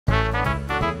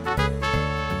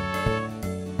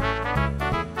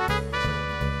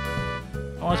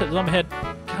take the zombie head.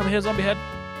 Come here, zombie head.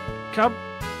 Come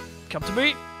to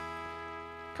me.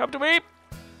 Come to me.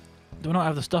 Do I not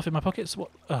have the stuff in my pockets? What?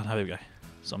 Oh, no, there we go.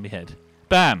 Zombie head.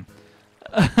 Bam.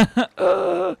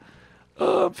 I'm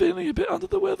feeling a bit under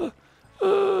the weather.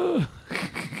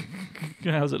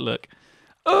 How's it look?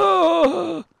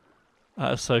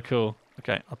 That's so cool.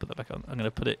 Okay, I'll put that back on. I'm going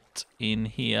to put it in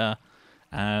here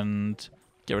and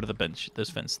get rid of the bench, those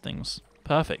fence things.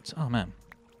 Perfect. Oh, man.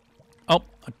 Oh,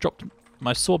 I dropped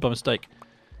my sword by mistake.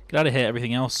 Get out of here,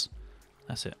 everything else.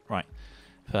 That's it. Right.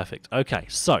 Perfect. Okay,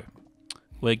 so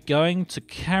we're going to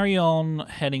carry on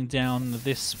heading down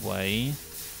this way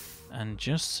and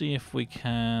just see if we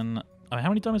can... Oh, how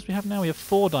many diamonds do we have now? We have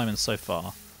 4 diamonds so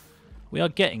far. We are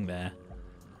getting there.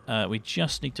 We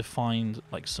just need to find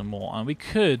like some more. And we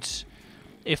could,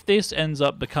 if this ends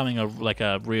up becoming a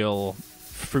real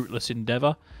fruitless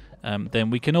endeavour, then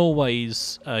we can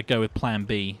always go with Plan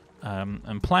B.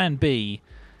 And Plan B,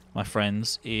 my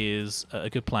friends, is a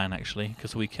good plan actually,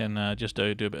 because we can just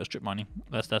do a bit of strip mining.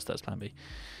 That's Plan B.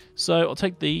 So I'll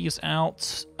take these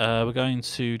out. We're going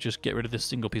to just get rid of this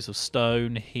single piece of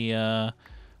stone here.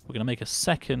 We're going to make a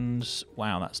second.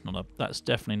 Wow, that's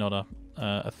definitely not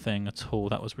a thing at all.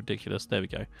 That was ridiculous. There we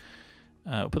go.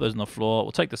 We'll put those on the floor.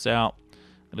 We'll take this out.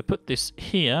 I'm going to put this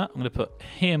here. I'm going to put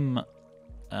him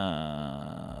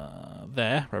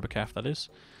there, Railcraft that is.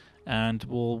 And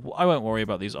I won't worry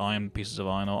about these pieces of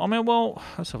iron ore. I mean, well,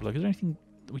 let's have a look. Is there anything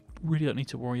that we really don't need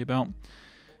to worry about?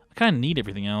 I kind of need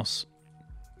everything else.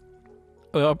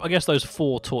 Well, I guess those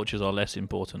 4 torches are less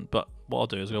important, but what I'll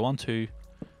do is go 1, 2,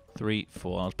 3,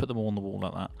 4. I'll put them all on the wall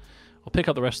like that. I'll pick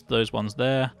up the rest of those ones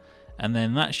there, and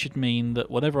then that should mean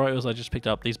that whatever it was I just picked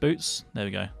up, these boots, there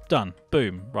we go. Done.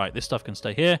 Boom. Right, this stuff can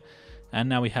stay here. And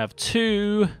now we have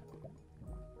 2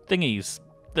 thingies.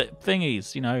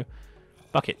 Thingies, you know,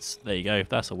 buckets. There you go.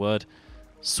 That's a word.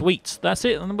 Sweet. That's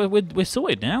it. And we're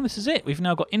sorted now. This is it. We've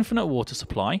now got infinite water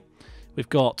supply. We've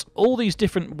got all these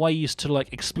different ways to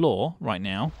like explore right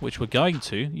now, which we're going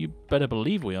to. You better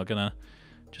believe we are going to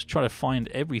just try to find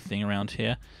everything around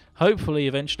here. Hopefully,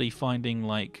 eventually finding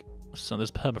like... So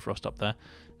there's permafrost up there.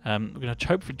 We're going to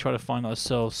hopefully try to find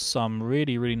ourselves some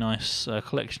really, really nice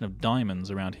collection of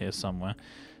diamonds around here somewhere.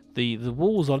 The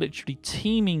walls are literally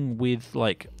teeming with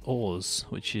like ores,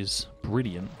 which is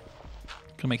brilliant.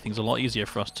 Going to make things a lot easier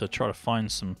for us to try to find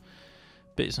some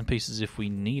bits and pieces if we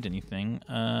need anything.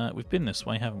 We've been this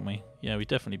way, haven't we? Yeah, we've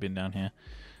definitely been down here.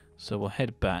 So we'll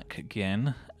head back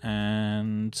again,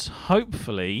 and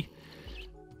hopefully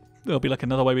there'll be like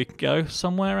another way we can go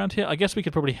somewhere around here. I guess we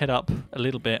could probably head up a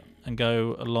little bit and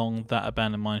go along that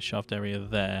abandoned mineshaft area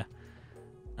there.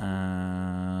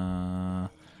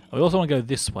 We also want to go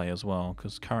this way as well,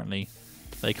 because currently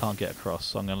they can't get across.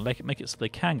 So I'm going to make it so they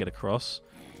can get across.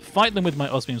 Fight them with my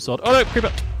osmium sword. Oh no,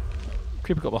 Creeper!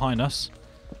 Creeper got behind us.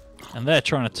 And they're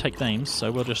trying to take names,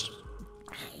 so we'll just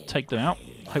take them out,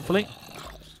 hopefully.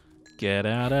 Get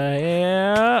out of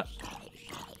here!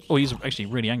 Oh, he's actually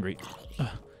really angry.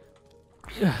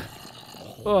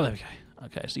 Oh, there we go.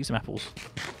 Okay, let's eat some apples.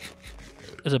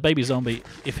 There's a baby zombie.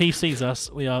 If he sees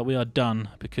us, we are done,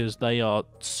 because they are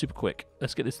super quick.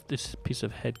 Let's get this piece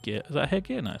of headgear. Is that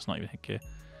headgear? No, it's not even headgear.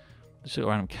 There's a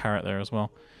random carrot there as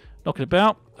well. Knock it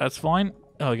about. That's fine.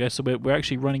 Oh, okay, so we're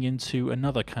actually running into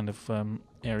another kind of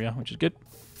area, which is good.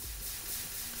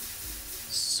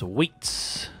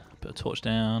 Sweet. Put a torch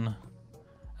down.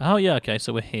 Oh, yeah, okay,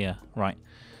 so we're here. Right.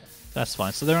 That's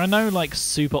fine. So there are no, like,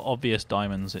 super obvious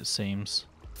diamonds, it seems.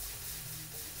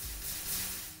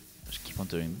 Just keep on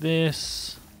doing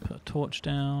this. Put a torch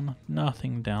down.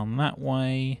 Nothing down that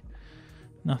way.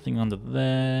 Nothing under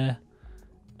there.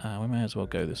 We may as well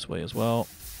go this way as well.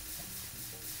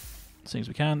 Seems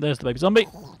we can. There's the baby zombie.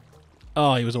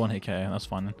 Oh, he was a one-hit KO. That's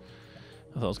fine then.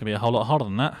 I thought it was going to be a whole lot harder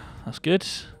than that. That's good.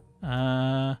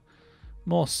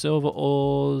 More silver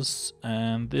ores.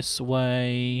 And this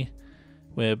way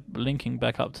we're linking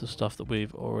back up to stuff that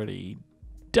we've already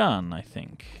done, I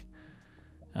think.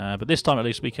 But this time at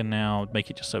least we can now make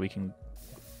it just so we can...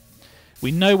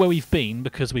 We know where we've been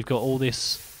because we've got all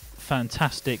this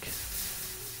fantastic,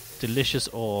 delicious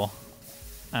ore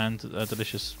and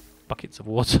delicious buckets of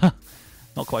water.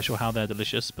 Not quite sure how they're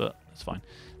delicious, but it's fine.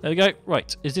 There we go.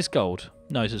 Right, is this gold?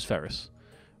 No, this is ferrous.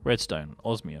 Redstone,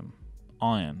 osmium,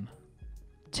 iron,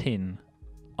 tin,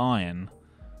 iron.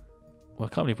 Well,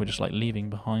 I can't believe we're just like leaving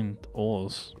behind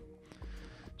ores.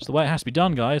 It's the way it has to be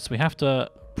done, guys. We have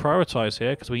to prioritize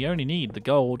here because we only need the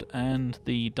gold and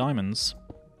the diamonds.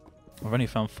 I've only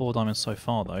found 4 diamonds so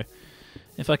far, though.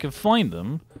 If I can find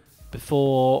them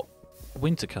before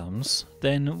winter comes,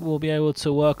 then we'll be able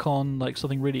to work on like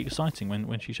something really exciting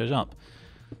when she shows up.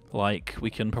 Like, we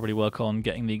can probably work on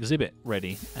getting the exhibit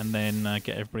ready and then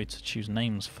get everybody to choose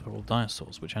names for all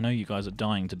dinosaurs, which I know you guys are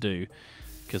dying to do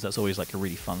because that's always like a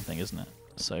really fun thing, isn't it?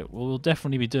 So we'll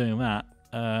definitely be doing that.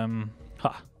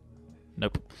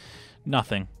 Nope.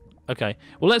 Nothing. Okay.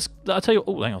 Well, I'll tell you.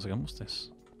 Oh, hang on a second. What's this?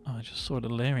 Oh, I just saw a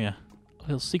little area. A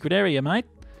little secret area, mate.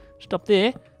 Just up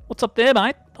there. What's up there,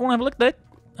 mate? I want to have a look there.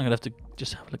 I'm going to have to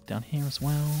just have a look down here as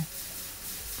well.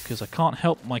 Because I can't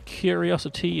help my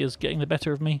curiosity is getting the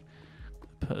better of me.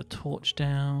 Put a torch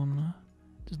down.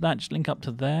 Does that just link up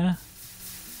to there?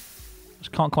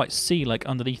 Just can't quite see like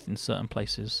underneath in certain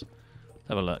places. Let's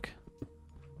have a look.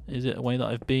 Is it a way that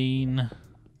I've been?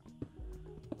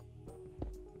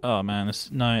 Oh man,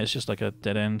 no, it's just like a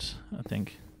dead end, I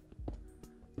think.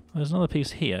 There's another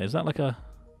piece here. Is that like a...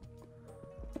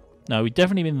 No, we've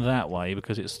definitely been that way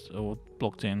because it's all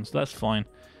blocked in, so that's fine.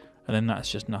 And then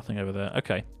that's just nothing over there.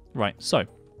 Okay, right, so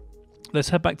let's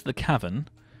head back to the cavern,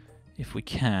 if we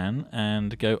can,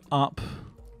 and go up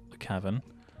the cavern.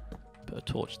 Put a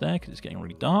torch there because it's getting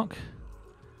really dark.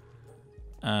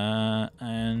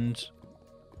 And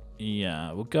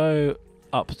yeah, we'll go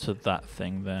up to that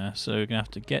thing there. So we're going to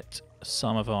have to get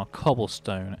some of our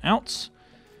cobblestone out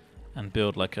and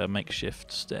build like a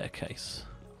makeshift staircase.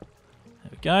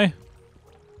 There we go.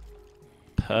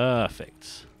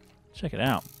 Perfect. Check it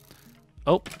out.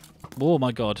 Oh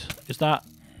my god. Is that...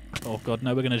 Oh god,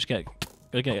 no, we're going to just get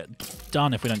it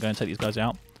done if we don't go and take these guys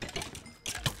out.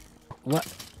 What?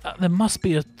 There must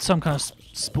be some kind of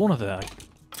spawner there,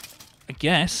 I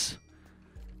guess.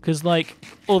 Because, like,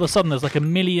 all of a sudden there's like a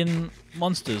million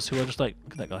monsters who are just like,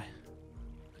 look at that guy.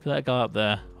 Look at that guy up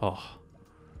there. Oh.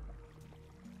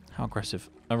 How aggressive.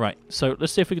 Alright, so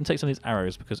let's see if we can take some of these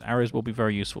arrows, because arrows will be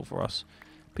very useful for us.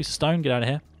 Piece of stone, get out of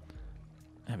here.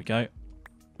 There we go.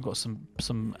 We've got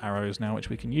some arrows now which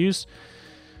we can use.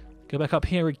 Go back up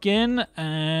here again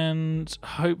and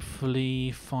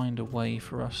hopefully find a way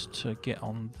for us to get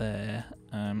on there.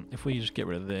 If we just get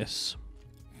rid of this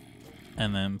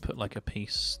and then put like a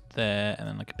piece there and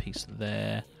then like a piece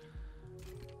there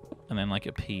and then like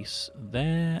a piece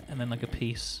there and then like a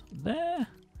piece there.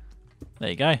 There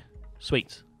you go.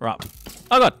 Sweet. We're up.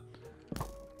 Oh god.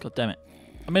 God damn it.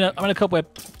 I'm in a cobweb.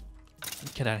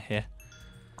 Get out of here.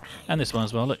 And this one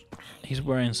as well. Look, he's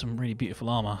wearing some really beautiful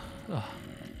armor. Ugh.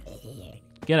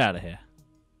 Get out of here.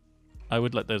 I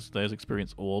would let those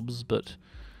experience orbs, but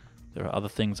there are other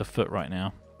things afoot right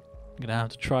now. I'm gonna have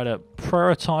to try to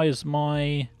prioritize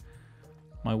my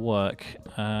work.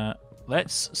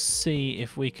 Let's see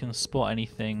if we can spot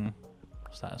anything.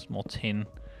 What's that? It's more tin.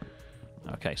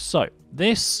 Okay, so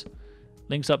this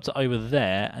links up to over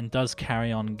there and does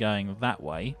carry on going that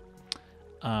way.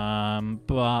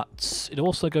 But it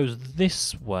also goes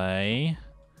this way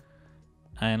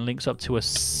and links up to a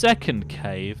second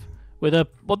cave with a...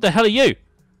 What the hell are you?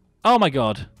 Oh my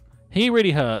god. He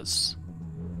really hurts.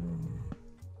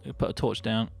 Put a torch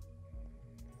down.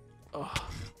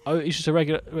 Oh, he's just a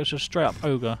regular... It's just straight up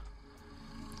ogre.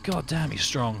 God damn, he's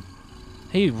strong.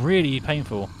 He's really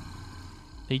painful.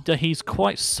 He's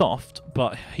quite soft,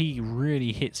 but he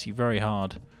really hits you very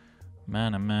hard.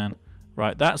 Man, oh man.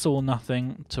 Right, that's all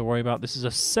nothing to worry about. This is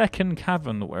a second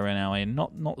cavern that we're in now,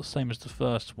 not the same as the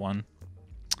first one.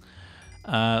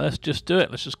 Let's just do it.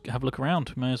 Let's just have a look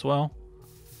around. We may as well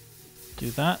do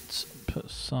that. Put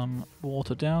some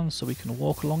water down so we can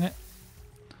walk along it.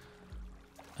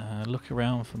 Look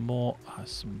around for more.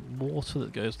 Some water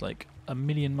that goes like a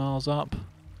million miles up.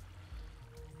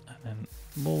 And then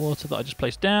more water that I just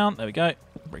placed down. There we go.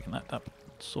 Breaking that up.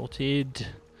 Sorted.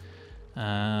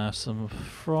 Some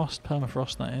frost,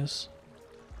 permafrost that is.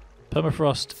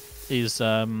 Permafrost is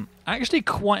actually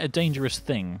quite a dangerous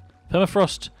thing.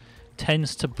 Permafrost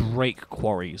tends to break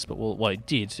quarries, but well, it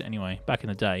did anyway back in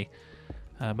the day,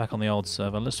 back on the old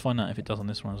server. Let's find out if it does on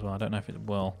this one as well. I don't know if it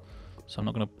will, so I'm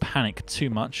not going to panic too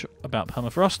much about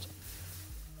permafrost.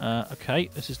 Okay,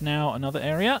 this is now another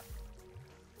area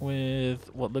with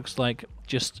what looks like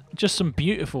just some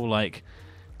beautiful like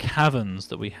caverns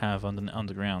that we have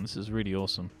underground. This is really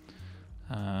awesome.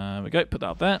 There we go. Put that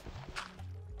up there.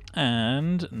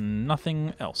 And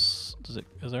nothing else.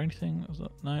 Is there anything?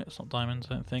 No, it's not diamonds,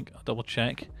 I don't think. I'll double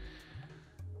check.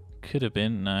 Could have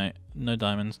been. No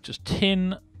diamonds. Just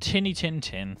tin. Tinny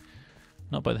tin.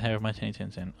 Not by the hair of my tinny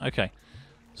tin. Okay.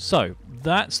 So,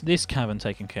 that's this cavern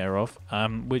taken care of,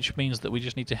 which means that we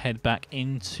just need to head back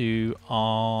into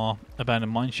our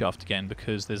abandoned mineshaft again,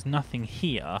 because there's nothing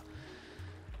here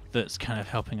that's kind of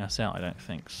helping us out, I don't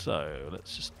think. So,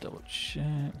 let's just double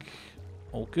check.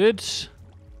 All good.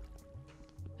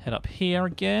 Head up here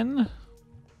again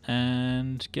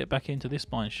and get back into this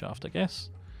mine shaft, I guess,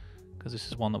 because this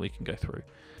is one that we can go through.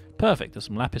 Perfect. There's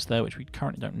some lapis there, which we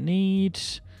currently don't need.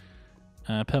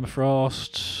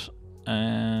 Permafrost.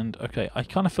 And, okay, I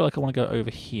kind of feel like I want to go over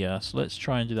here, so let's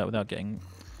try and do that without getting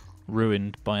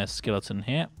ruined by a skeleton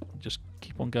here. Just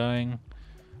keep on going.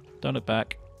 Don't look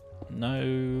back.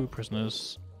 No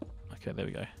prisoners. Okay, there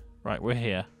we go. Right, we're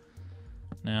here.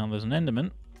 Now, there's an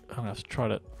enderman. I'm going to have to try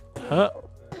to hurt.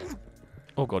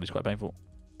 Oh, God, he's quite painful.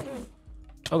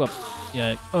 Oh, God.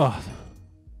 Yeah. Oh,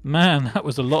 man, that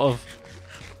was a lot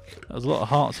of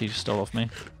hearts he just stole off me.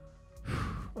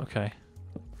 Okay.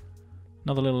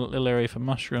 Another little area for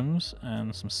mushrooms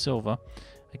and some silver.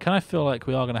 I kind of feel like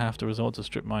we are going to have to resort to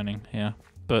strip mining here,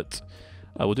 but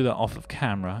we'll do that off of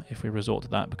camera if we resort to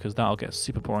that, because that'll get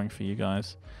super boring for you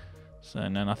guys. So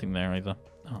no, nothing there either.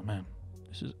 Oh man,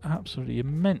 this is absolutely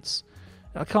immense.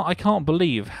 I can't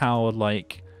believe how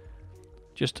like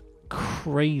just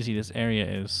crazy this area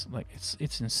is. Like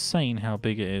it's insane how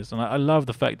big it is, and I love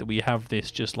the fact that we have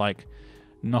this just like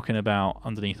knocking about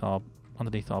underneath our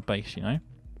base. You know,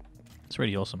 it's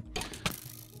really awesome.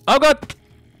 Oh god,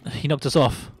 he knocked us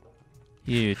off.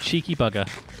 You cheeky bugger.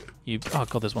 You. Oh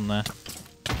god, there's one there.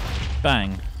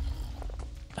 Bang.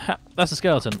 Ha, that's a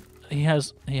skeleton. He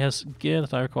has gear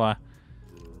that I require.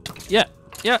 Yeah.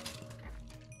 Yeah.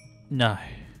 No.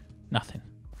 Nothing.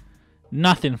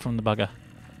 Nothing from the bugger.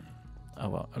 Oh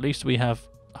well, at least we have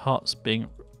hearts being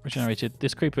regenerated.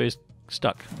 This creeper is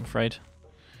stuck, I'm afraid.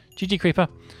 GG creeper.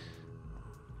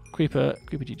 Creeper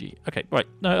GG. Okay, right.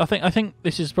 No, I think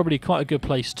this is probably quite a good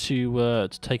place to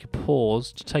take a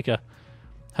pause, to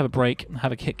have a break, and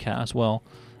have a Kit Kat as well.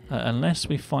 Unless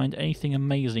we find anything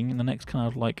amazing in the next kind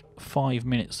of like 5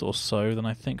 minutes or so, then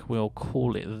I think we'll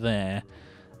call it there,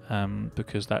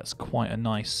 because that's quite a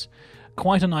nice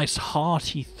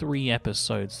hearty 3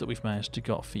 episodes that we've managed to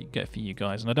get for you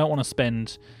guys. And I don't want to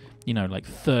spend, you know, like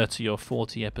 30 or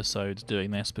 40 episodes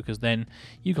doing this, because then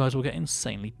you guys will get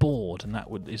insanely bored, and that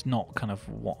is not kind of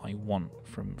what I want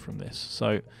from this.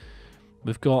 So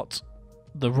we've got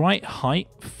the right height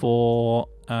for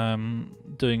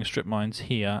doing strip mines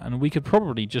here, and we could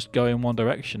probably just go in one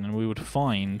direction and we would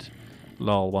find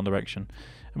one direction,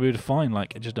 and we would find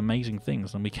like just amazing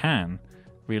things, and we can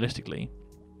realistically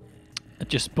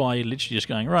just by literally just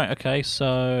going, right, okay,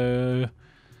 so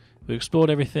we explored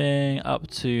everything up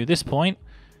to this point,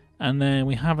 and then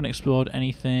we haven't explored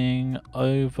anything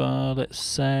over, let's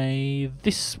say,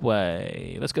 this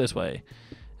way. Let's go this way.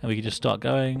 And we can just start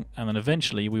going, and then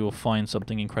eventually we will find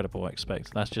something incredible, I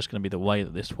expect. That's just going to be the way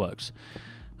that this works.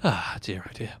 Ah, dear,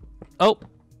 oh dear. Oh!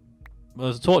 Well,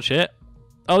 there's a torch here.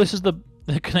 Oh, this is that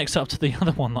connects up to the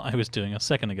other one that I was doing a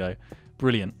second ago.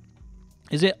 Brilliant.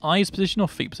 Is it eyes position or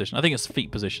feet position? I think it's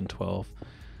feet position 12.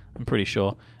 I'm pretty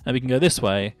sure. And we can go this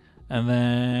way, and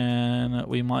then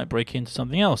we might break into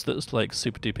something else that's like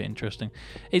super duper interesting.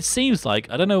 It seems like,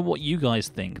 I don't know what you guys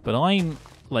think, but I'm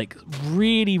like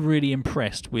really, really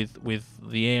impressed with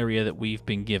the area that we've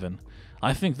been given.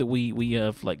 I think that we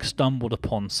have like stumbled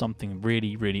upon something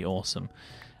really, really awesome.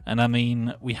 And I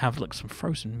mean, we have like some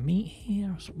frozen meat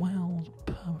here as well.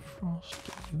 Permafrost,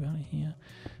 get you out of here.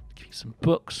 Give you some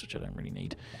books, which I don't really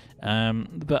need.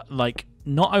 But like,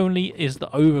 not only is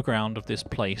the overground of this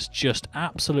place just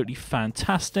absolutely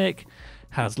fantastic,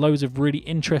 has loads of really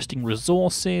interesting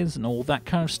resources and all that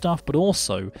kind of stuff, but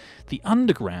also the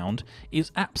underground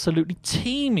is absolutely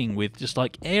teeming with just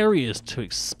like areas to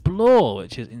explore,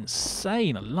 which is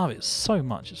insane. I love it so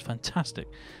much. It's fantastic.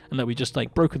 And that we just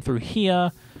like broken through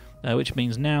here, which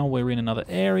means now we're in another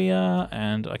area,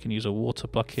 and I can use a water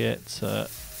bucket to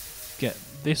get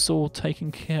this all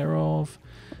taken care of.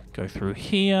 Go through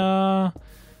here,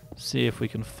 see if we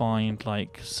can find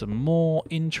like some more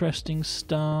interesting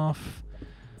stuff.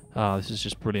 Ah, this is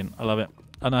just brilliant. I love it.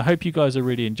 And I hope you guys are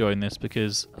really enjoying this,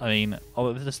 because, I mean,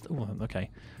 okay.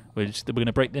 We're going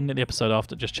to break the end of the episode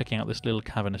after just checking out this little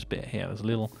cavernous bit here. There's a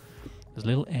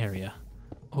little area.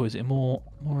 Oh, is it more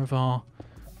of our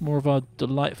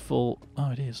delightful...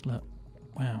 Oh, it is, look.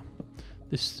 Wow.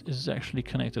 This is actually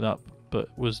connected up, but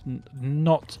was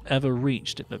not ever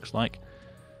reached, it looks like.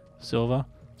 Silver,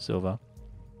 silver,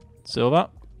 silver,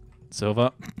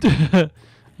 silver.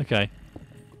 Okay.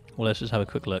 Well, let's just have a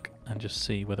quick look and just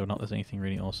see whether or not there's anything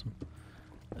really awesome.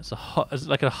 It's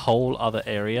like a whole other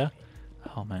area.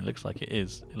 Oh man, it looks like it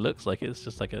is. It looks like it's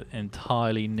just like an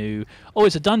entirely new... Oh,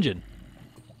 it's a dungeon!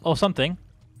 Or something.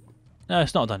 No,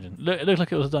 it's not a dungeon. It looked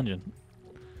like it was a dungeon.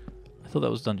 I thought that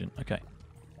was a dungeon. Okay.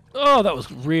 Oh, that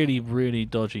was really, really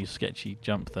dodgy, sketchy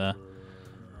jump there.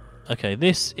 Okay,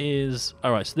 this is...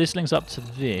 Alright, so this links up to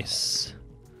this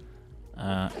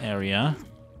area.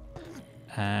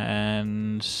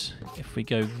 And if we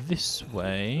go this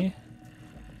way...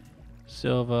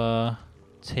 silver,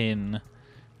 tin,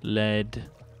 lead,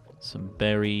 some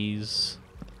berries,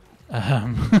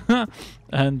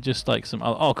 and just like some,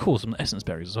 oh cool, some essence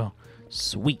berries as well.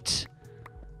 Sweet.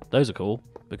 Those are cool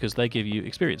because they give you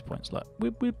experience points. Like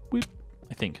whip, whip, whip.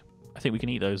 I think we can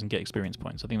eat those and get experience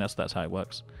points. I think that's how it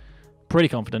works. Pretty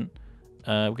confident.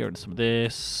 We'll get rid of some of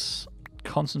this.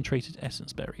 Concentrated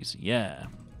essence berries. Yeah.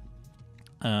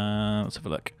 Let's have a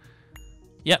look.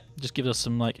 Yep, just gives us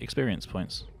some like experience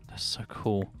points. That's so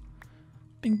cool.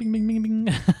 Bing, bing, bing, bing,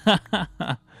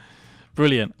 bing.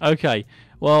 Brilliant. Okay.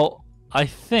 Well, I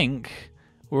think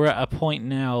we're at a point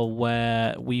now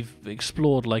where we've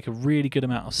explored like a really good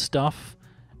amount of stuff,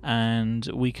 and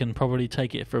we can probably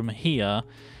take it from here.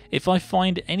 If I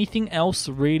find anything else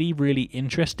really, really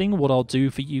interesting, what I'll do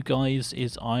for you guys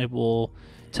is I will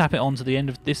tap it on to the end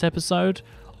of this episode,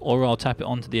 or I'll tap it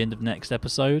on to the end of next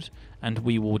episode, and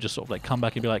we will just sort of like come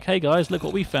back and be like, hey guys, look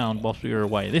what we found whilst we were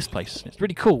away. This place, it's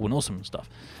really cool and awesome and stuff.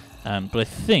 But I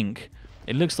think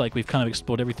it looks like we've kind of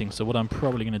explored everything, so what I'm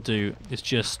probably going to do is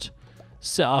just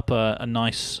set up a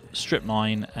nice strip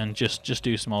mine and just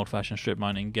do some old-fashioned strip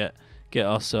mining, get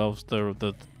ourselves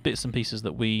the bits and pieces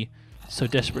that we so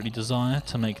desperately desire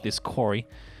to make this quarry,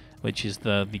 which is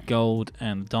the gold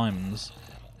and the diamonds.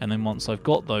 And then once I've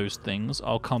got those things,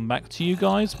 I'll come back to you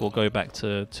guys. We'll go back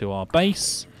to our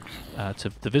base,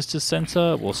 to the visitors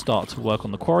center. We'll start to work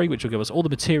on the quarry, which will give us all the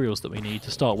materials that we need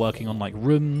to start working on like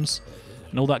rooms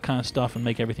and all that kind of stuff and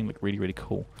make everything look really, really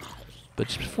cool. But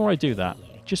just before I do that,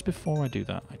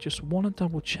 I just want to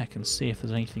double check and see if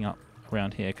there's anything up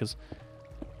around here, because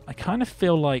I kind of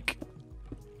feel like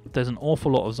there's an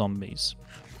awful lot of zombies.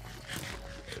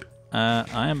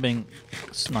 I am being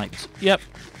sniped. Yep.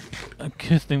 A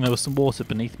good thing there was some water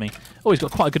beneath me. Oh, he's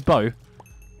got quite a good bow. Did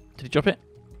he drop it?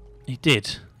 He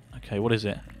did. Okay, what is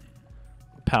it?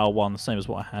 Power 1, the same as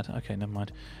what I had. Okay, never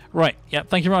mind. Right, yeah,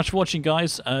 thank you very much for watching,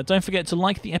 guys. Don't forget to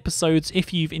like the episodes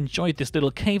if you've enjoyed this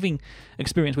little caving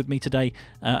experience with me today,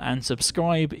 and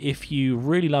subscribe if you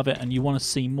really love it and you want to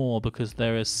see more, because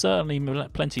there is certainly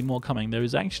plenty more coming. There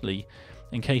is actually,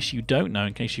 in case you don't know,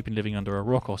 in case you've been living under a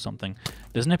rock or something,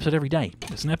 there's an episode every day.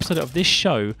 There's an episode of this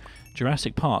show,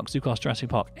 Jurassic Park, ZooCast Jurassic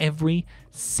Park, every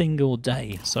single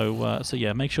day. So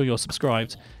yeah, make sure you're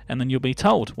subscribed, and then you'll be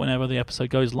told whenever the episode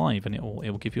goes live, and it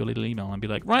will give you a little email and be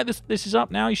like, right, this is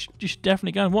up now. You should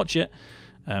definitely go and watch it.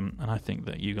 And I think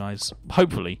that you guys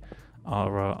hopefully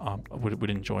would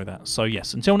enjoy that. So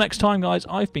yes, until next time, guys.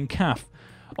 I've been Caf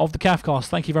of the Cafcast.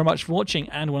 Thank you very much for watching,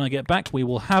 and when I get back, we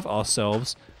will have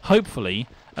ourselves, hopefully,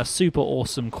 a super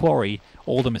awesome quarry,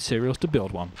 all the materials to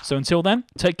build one. So until then,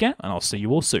 take care, and I'll see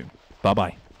you all soon.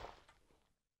 Bye-bye.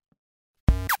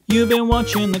 You've been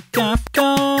watching the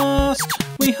Cafcast.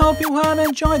 We hope you have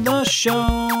enjoyed the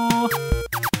show.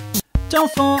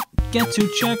 Don't forget to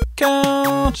check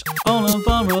out all of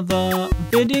our other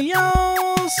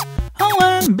videos. Oh,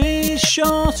 and be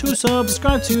sure to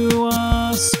subscribe to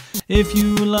us if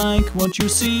you like what you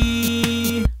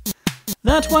see.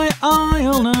 That way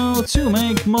I'll know to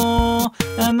make more,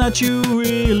 and that you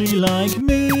really like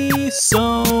me.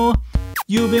 So,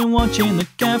 you've been watching the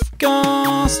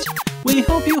Cafcast. We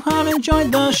hope you have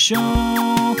enjoyed the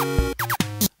show.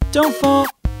 Don't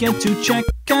forget to check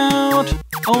out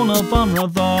all of our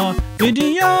other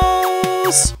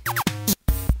videos.